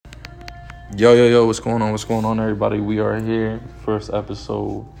Yo, what's going on? What's going on, everybody? We are here, first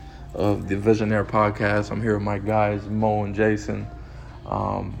episode of the Visionaire Podcast. I'm here with my guys, Mo and Jason.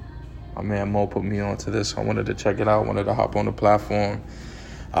 My man Mo put me onto this, so I wanted to check it out, wanted to hop on the platform.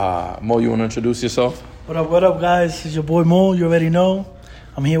 Mo, you want to introduce yourself? What up, guys? It's your boy Mo, you already know.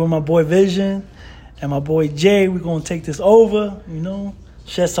 I'm here with my boy Vision and my boy Jay. We're going to take this over,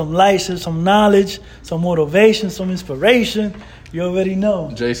 shed some light, shed some knowledge, some motivation, some inspiration. You already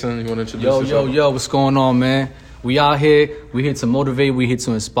know. Jason, you want to introduce yourself? Yo, what's going on, man? We out here. We here to motivate. We here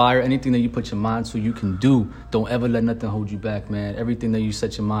to inspire. Anything that you put your mind to, you can do. Don't ever let nothing hold you back, man. Everything that you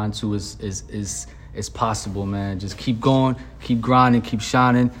set your mind to is possible, man. Just keep going, keep grinding, keep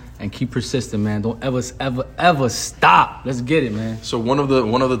shining, and keep persisting, man. Don't ever stop. Let's get it, man. So one of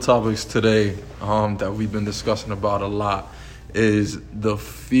the topics today that we've been discussing about a lot is the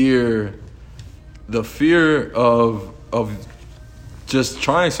fear of just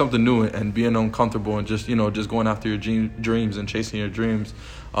trying something new and being uncomfortable and just going after your dreams and chasing your dreams.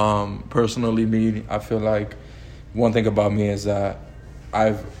 Personally, me, I feel like one thing about me is that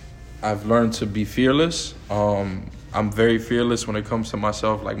I've learned to be fearless. I'm very fearless when it comes to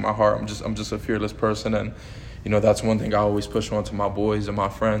myself, like my heart. I'm just a fearless person, and that's one thing I always push on to my boys and my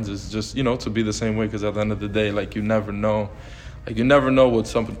friends is just to be the same way, because at the end of the day, like you never know what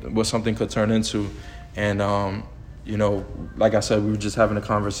something could turn into, and like I said, we were just having a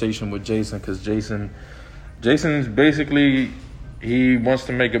conversation with Jason, because Jason's basically, he wants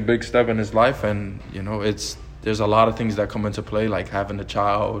to make a big step in his life, and there's a lot of things that come into play, like having a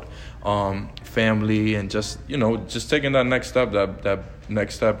child, family, and just taking that next step, that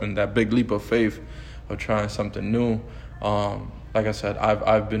next step, and that big leap of faith of trying something new. Like I said,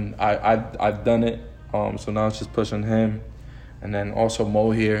 I've done it. So now it's just pushing him, and then also Mo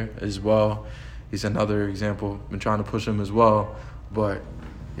here as well. He's another example. Been trying to push him as well, but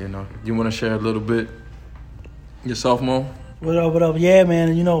you want to share a little bit yourself, Mo? What up? Yeah,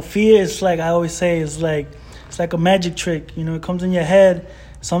 man. Fear is like I always say, it's like a magic trick. It comes in your head.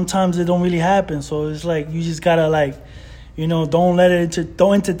 Sometimes it don't really happen. So it's like you just gotta don't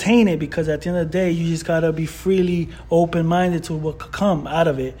entertain it, because at the end of the day, you just gotta be freely open-minded to what could come out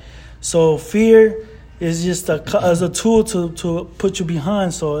of it. So fear is just as a tool to put you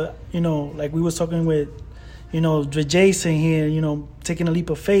behind. So like we were talking with Jason here, taking a leap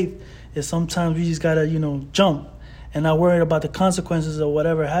of faith is sometimes we just gotta jump and not worry about the consequences of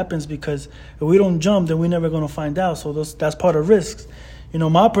whatever happens, because if we don't jump, then we're never gonna find out. So that's part of risks.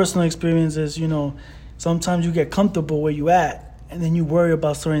 My personal experience is sometimes you get comfortable where you at, and then you worry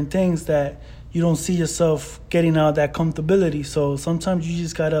about certain things that you don't see yourself getting out of that comfortability. So sometimes you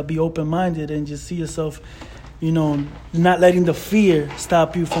just gotta be open-minded and just see yourself, not letting the fear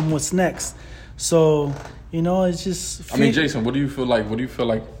stop you from what's next. So, it's just fear. I mean, Jason, what do you feel like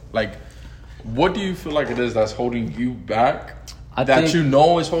it is that's holding you back? I think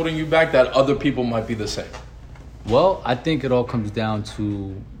is holding you back, that other people might be the same? Well, I think it all comes down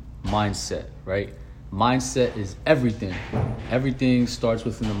to mindset, right? Mindset is everything. Everything starts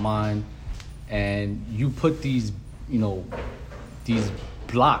within the mind. And you put these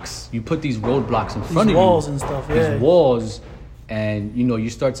blocks, you put these roadblocks in front of you. These walls and stuff, yeah. These walls, and, you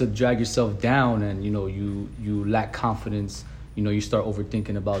start to drag yourself down, and, you lack confidence. You start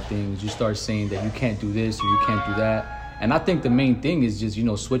overthinking about things. You start saying that you can't do this or you can't do that. And I think the main thing is just,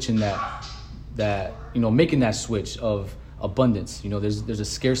 switching that making that switch of abundance. There's a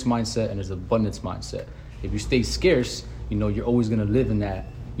scarce mindset and there's an abundance mindset. If you stay scarce, you're always going to live in that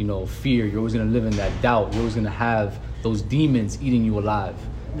fear. You're always going to live in that doubt. You're always going to have those demons eating you alive.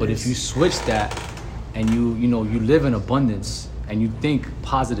 But if you switch that and you live in abundance and you think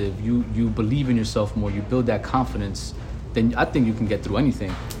positive, you believe in yourself more, you build that confidence, then I think you can get through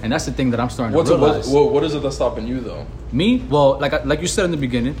anything. And that's the thing that I'm starting to realize. What is it that's stopping you, though? Me? Well, like you said in the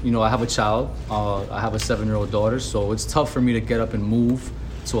beginning, I have a child. I have a 7-year-old daughter, so it's tough for me to get up and move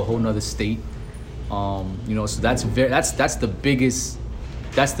to a whole nother state. So that's the biggest.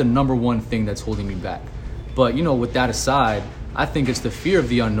 That's the number one thing that's holding me back. But, with that aside, I think it's the fear of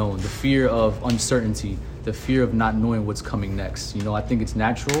the unknown, the fear of uncertainty, the fear of not knowing what's coming next. I think it's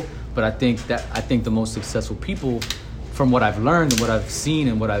natural, but I think the most successful people, from what I've learned and what I've seen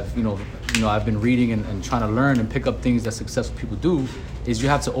and what I've, I've been reading and trying to learn and pick up things that successful people do, is you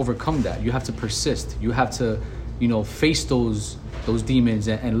have to overcome that. You have to persist. You have to, face those demons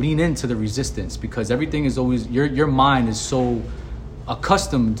and lean into the resistance, because everything is always, your mind is so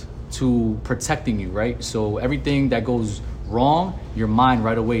accustomed to protecting you, right? So everything that goes wrong, your mind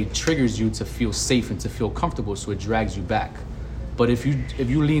right away triggers you to feel safe and to feel comfortable, so it drags you back. But if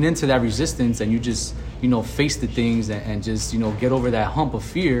you lean into that resistance and you just face the things and just get over that hump of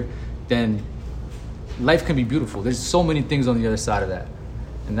fear, then life can be beautiful. There's so many things on the other side of that.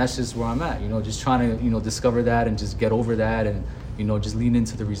 And that's just where I'm at, just trying to, discover that and just get over that and, just lean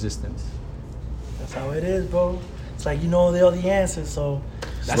into the resistance. That's how it is, bro. It's like all the answers, so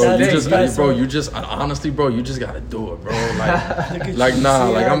that's bro, the you just honestly, bro, you just gotta do it, bro.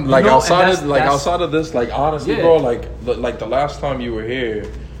 Like, outside of this, like honestly, bro, like the last time you were here,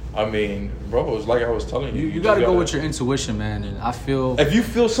 I mean, bro, it's like I was telling you. You gotta go with your intuition, man. And I feel if you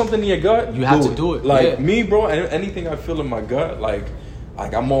feel something in your gut, you have to do it. Like me, bro, anything I feel in my gut, like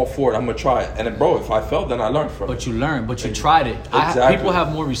I'm all for it. I'm gonna try it. And then, if I failed, then I learned from it. But you learned. But you tried it. Exactly. People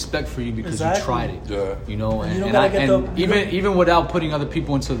have more respect for you because you tried it. Yeah. And even without putting other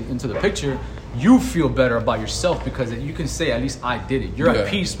people into the picture, you feel better about yourself because you can say, at least I did it. You're at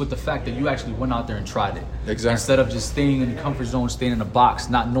peace with the fact that you actually went out there and tried it. Exactly. Instead of just staying in your comfort zone, staying in a box,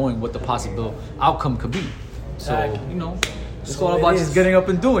 not knowing what the possible outcome could be. So, it's all about just getting up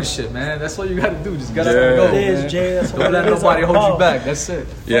and doing shit, man. That's all you got to do. Just get up and go, man. Jay. That's Don't let nobody hold you back. That's it.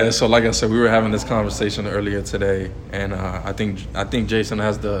 Yeah, so like I said, we were having this conversation earlier today, and I think Jason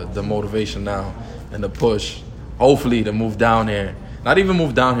has the motivation now and the push, hopefully, to move down here. Not even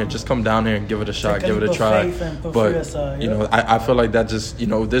move down here, just come down here and give it a shot, give it a try. But I feel like that just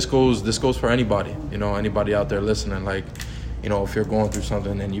this goes for anybody. Anybody out there listening, like. If you're going through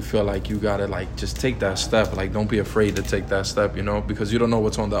something and you feel like you gotta just take that step, don't be afraid to take that step, because you don't know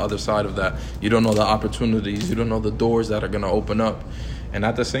what's on the other side of that. You don't know the opportunities, you don't know the doors that are gonna open up. And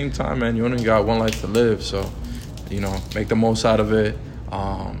at the same time, man, you only got one life to live, so make the most out of it.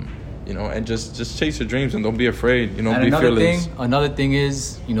 And just chase your dreams and don't be afraid. And be fearless. Another thing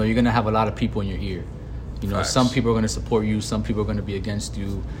is, you're gonna have a lot of people in your ear. Facts. Some people are gonna support you, some people are gonna be against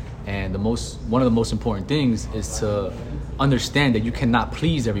you. And one of the most important things is to understand that you cannot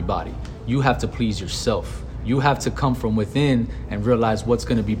please everybody. You have to please yourself. You have to come from within and realize what's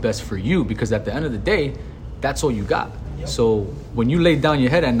going to be best for you, because at the end of the day, that's all you got. Yep. So when you lay down your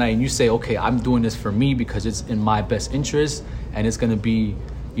head at night and you say, okay, I'm doing this for me because it's in my best interest and it's going to be,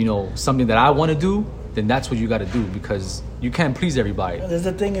 something that I want to do, then that's what you got to do, because you can't please everybody.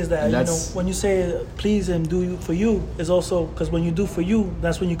 The thing is that, when you say please and do for you, is also because when you do for you,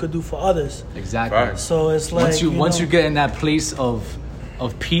 that's when you could do for others. Exactly. Right. So it's like once you get in that place of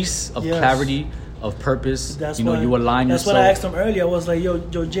peace, of clarity, of purpose, you align that's yourself. That's what I asked him earlier. I was like,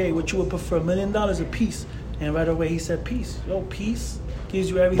 yo, Jay, what you would prefer, $1 million a piece? And right away he said peace. Yo, peace gives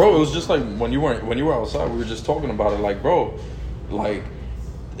you everything. Bro, it was just like when you were outside, we were just talking about it. Like, bro,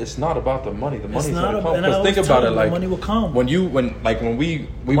 it's not about the money. The money's gonna come. Because think about it, the money will come. When we worked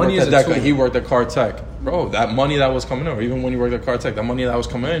at DECA, he worked at Car Tech, bro. That money that was coming in, or even when you worked at Car Tech, that money that was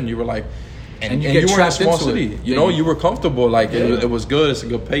coming in, you were like, and you were in a small city. You were comfortable. It was good. It's a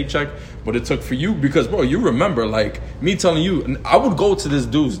good paycheck. But it took for you because, bro, you remember me telling you, I would go to this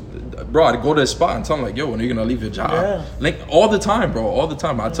dude's. Bro, I'd go to his spot and tell him, like, yo, when are you going to leave your job? Yeah. All the time, bro. All the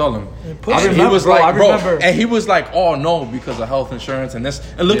time. I tell him. And he was like, bro. And he was like, oh, no, because of health insurance and this.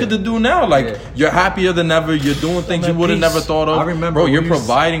 And look at the dude now. You're happier than ever. You're doing things you would have never thought of. I remember. Bro, you're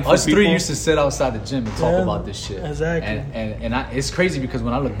providing for us people. Us three used to sit outside the gym and talk about this shit. Exactly. And it's crazy because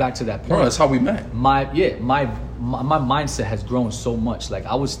when I look back to that point. Bro, that's how we met. My mindset has grown so much.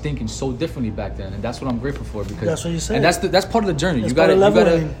 I was thinking so differently back then, and that's what I'm grateful for, because that's what you said. And that's part of the journey. You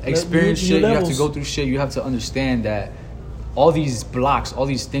gotta experience shit. You have to go through shit. You have to understand that all these blocks, all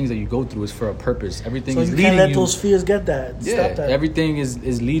these things that you go through is for a purpose. Everything is leading you. So you can't let those fears get that. Yeah, Stop that. Everything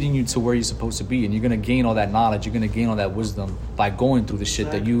is leading you to where you're supposed to be, and you're gonna gain all that knowledge. You're gonna gain all that wisdom by going through the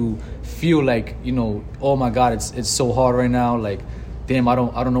shit that you feel like, oh my God, it's so hard right now. Damn, I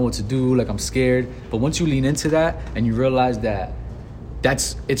don't know what to do. I'm scared. But once you lean into that and you realize that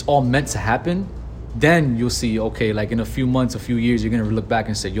it's all meant to happen, then you'll see, okay, in a few months, a few years, you're gonna look back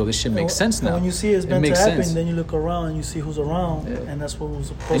and say, yo, this shit makes sense now. And when you see it's meant to happen, then you look around and you see who's around, and that's what was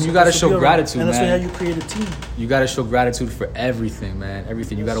supposed to be. And you gotta show gratitude, man. And that's man. how you create a team. You gotta show gratitude for everything, man.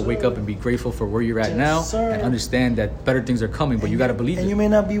 Everything. You gotta wake up and be grateful for where you're at now, and understand that better things are coming. But you gotta believe it. And you may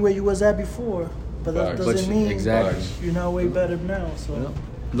not be where you was at before, but that doesn't mean you're not way better now. So.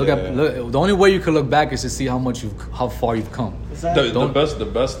 Look, the only way you can look back is to see how far you've come. Exactly.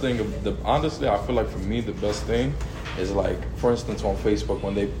 The best thing, honestly, I feel like for me the best thing is for instance on Facebook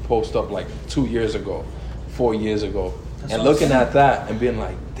when they post up 2 years ago, 4 years ago, and looking at that and being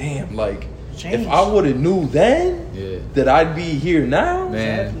like, damn, if I would have knew then that I'd be here now,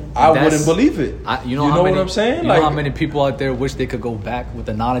 man, I wouldn't believe it. You know what I'm saying? You know how many people out there wish they could go back with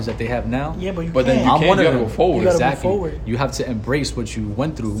the knowledge that they have now? Yeah, but then you can't. You gotta go forward. Exactly. You have to embrace what you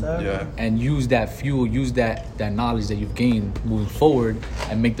went through and use that fuel, use that knowledge that you've gained moving forward,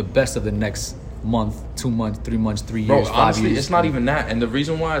 and make the best of the next month, 2 months, 3 months, 3 Bro, years, 5 honestly, years. it's not even that. And the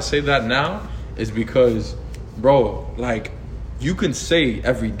reason why I say that now is because, bro, like, you can say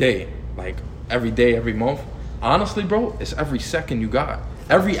every day, like, every day, every month. Honestly, bro, it's every second you got.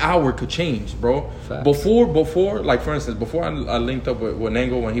 Every hour could change, bro. Facts. Before, like, for instance, before I linked up with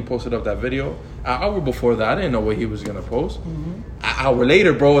Nango when he posted up that video, an hour before that, I didn't know what he was going to post. An hour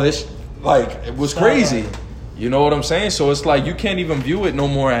later, bro, it was crazy. You know what I'm saying? So it's like, you can't even view it no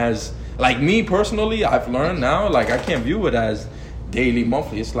more as, like, me personally, I've learned now, like, I can't view it as daily,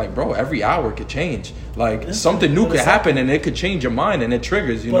 monthly. It's like, bro, every hour could change. Like, something new could happen and it could change your mind and it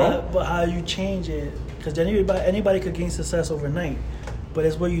triggers, you know? But how you change it, because anybody could gain success overnight. But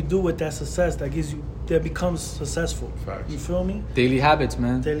it's what you do with that success that becomes successful. Facts. You feel me? Daily habits,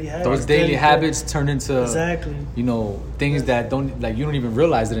 man. Daily habits. Those daily habits turn into Exactly. you know, things that don't, like, you don't even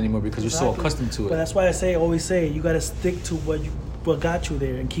realize it anymore because you're so accustomed to it. But that's why always say you gotta stick to what got you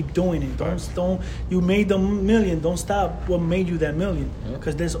there and keep doing it. Don't you made the million? Don't stop what made you that million,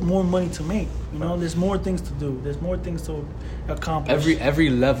 because there's more money to make. You know, there's more things to do. There's more things to accomplish. Every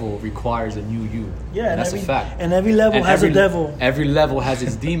level requires a new you. Yeah, and that's a fact. And every level has a devil. Every level has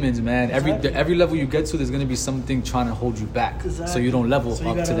its demons, man. Exactly. Every level you get to, there's gonna be something trying to hold you back, so you don't level So you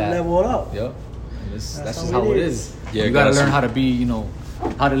up gotta to that. level it up. Yep. That's just how how it it is. is. Yeah, you gotta guys. learn how to be, you know,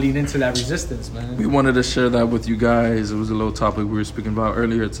 how to lean into that resistance, man. We wanted to share that with you guys. It was a little topic we were speaking about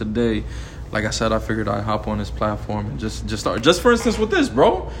earlier today. Like I said, I figured I'd hop on this platform and just start. Just for instance with this,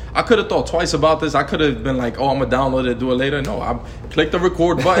 bro. I could have thought twice about this. I could have been like, oh, I'm going to download it, do it later. No, I click the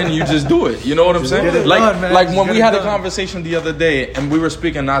record button, you just do it. You know what I'm saying? get it Like, done, man. like Just when get we it had a done. conversation the other day and we were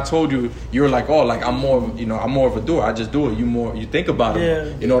speaking and I told you, you were like, oh, like I'm more of a doer. I just do it. You think about it.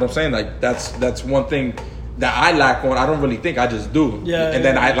 Yeah. You know what I'm saying? Like that's one thing that I lack on. I don't really think, I just do. Yeah, and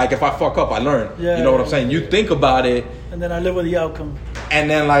then I, like, if I fuck up, I learn. Yeah, you know what I'm saying? You think about it, And then I live with the outcome. and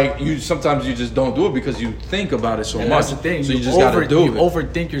then, like, sometimes you just don't do it because you think about it so And much. that's the thing. So you just gotta do you it.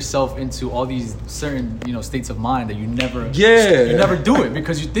 overthink yourself into all these certain, you know, states of mind that you never do it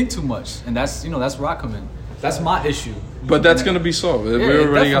because you think too much. And that's where I come in. That's my issue. But that's gonna be solved. Yeah, we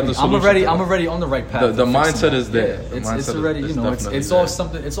already got the definitely. solution. I'm already on the right path. The to fixing mindset that. is there. Yeah, The it's mindset already, is you know, definitely it's there. all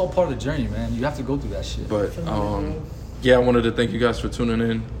something. It's all part of the journey, man. You have to go through that shit. But yeah, I wanted to thank you guys for tuning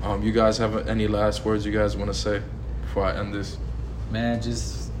in. You guys have any last words you guys want to say before I end this? Man,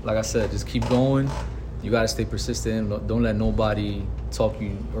 just like I said, just keep going. You gotta stay persistent. Don't let nobody talk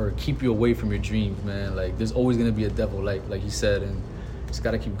you or keep you away from your dreams, man. Like, there's always gonna be a devil, like you said, and just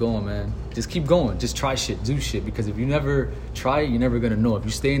gotta keep going, man. Just keep going. Just try shit, do shit. Because if you never try it, you're never gonna know. If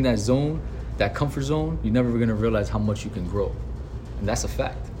you stay in that zone, that comfort zone, you're never gonna realize how much you can grow, and that's a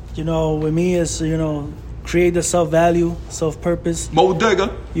fact. You know, with me, it's, you know, create the self-value, self-purpose.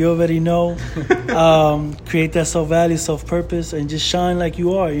 Bodega. You already know. Create that self-value, self-purpose, and just shine like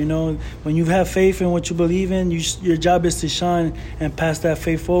you are. You know, when you have faith in what you believe in, your job is to shine and pass that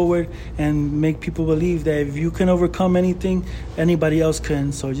faith forward and make people believe that if you can overcome anything, anybody else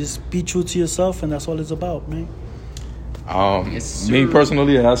can. So just be true to yourself, and that's all it's about, man. Yes, Me sir.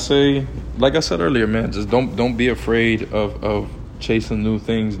 personally, I say, like I said earlier, man, just don't be afraid of chasing new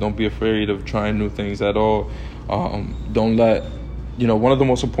things. Don't be afraid of trying new things at all. Don't let, one of the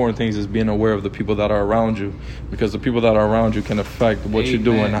most important things is being aware of the people that are around you, because the people that are around you can affect what you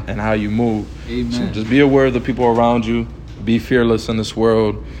do and how you move. Amen. So just be aware of the people around you. Be fearless in this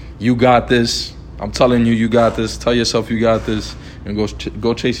world. You got this. I'm telling you, you got this. Tell yourself you got this, and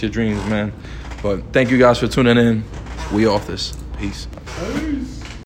go chase your dreams, man. But thank you guys for tuning in. We off this. Peace.